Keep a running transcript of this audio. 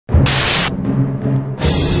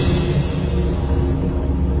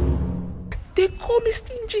They call me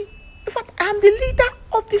stingy. In fact, I am the leader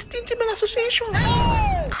of the Stingy Men Association.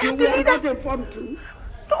 I am the leader.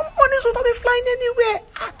 No money will not be flying anywhere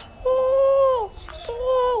at all. At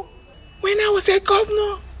all. When I was a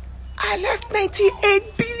governor, I left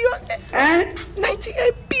 98 billion.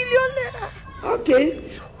 98 billion. Okay.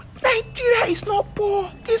 Nigeria is not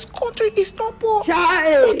poor. This country is not poor.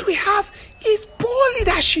 Child. What we have is poor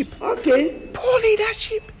leadership. Okay. Poor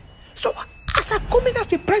leadership. So as I come in as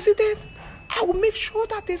the president, I will make sure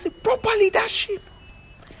that there's a proper leadership.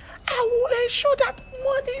 I will ensure that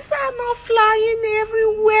monies are not flying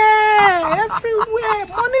everywhere. Everywhere.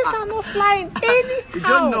 Monies are not flying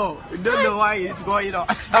anyhow. You don't know why it's going on.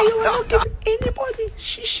 And you will not give anybody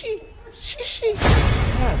shishi.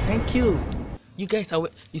 Yeah, thank you. You guys are,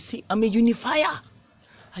 you see, I'm a unifier.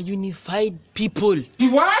 A unified people. The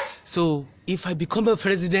what? So if I become a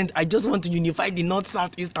president, I just want to unify the north,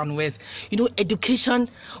 south, east, and west. You know, education,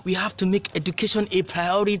 we have to make education a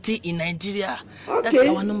priority in Nigeria. Okay. That's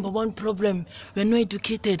our #1 problem. We're not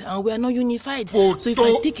educated and we're not unified. So if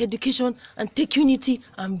I take education and take unity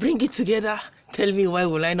and bring it together, tell me why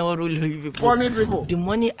will I not rule you people? The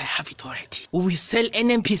money, I have it already. We will sell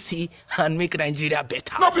NMPC and make Nigeria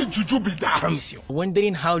better. Not be juju be that. I promise you.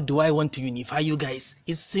 Wondering how do I want to unify you guys?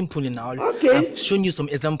 It's simple now. Okay. I've shown you some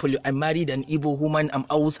example. I married an Igbo woman. I'm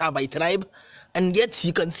Hausa by tribe. And yet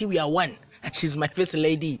you can see we are one. And she's my first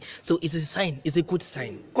lady. So it's a sign. It's a good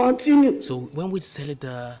sign. Continue. So when we sell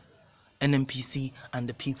the NMPC and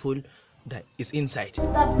the people that is inside, The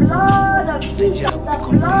blood of Jesus, the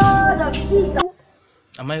blood of Jesus.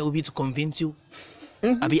 am I able to convince you?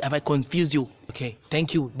 Have I confused you? Okay,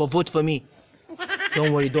 thank you. But vote for me.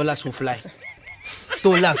 Don't worry, dollars will fly.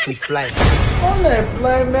 Dollars will fly.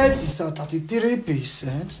 Unemployment is at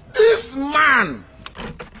 33%. This man.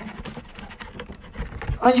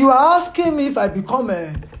 And you are asking me if I become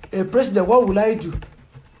a president, what will I do?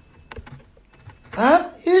 Huh?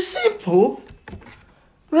 It's simple.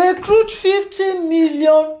 Recruit 50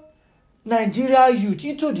 million Nigeria youth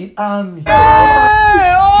into the army.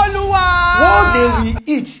 Hey, What they will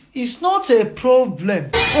eat is not a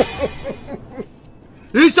problem.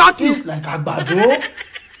 Things like agbado,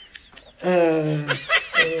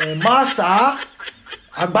 masa,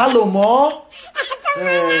 agbalomo,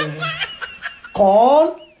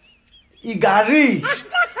 corn, igari,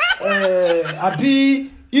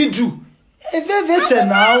 abi, idu. Everything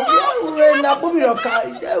now,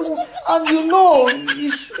 and you know,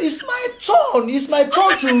 it's my turn. It's my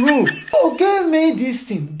turn to rule. Oh, give me this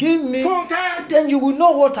thing. Give me. Then you will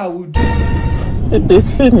know what I will do. It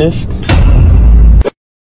is finished.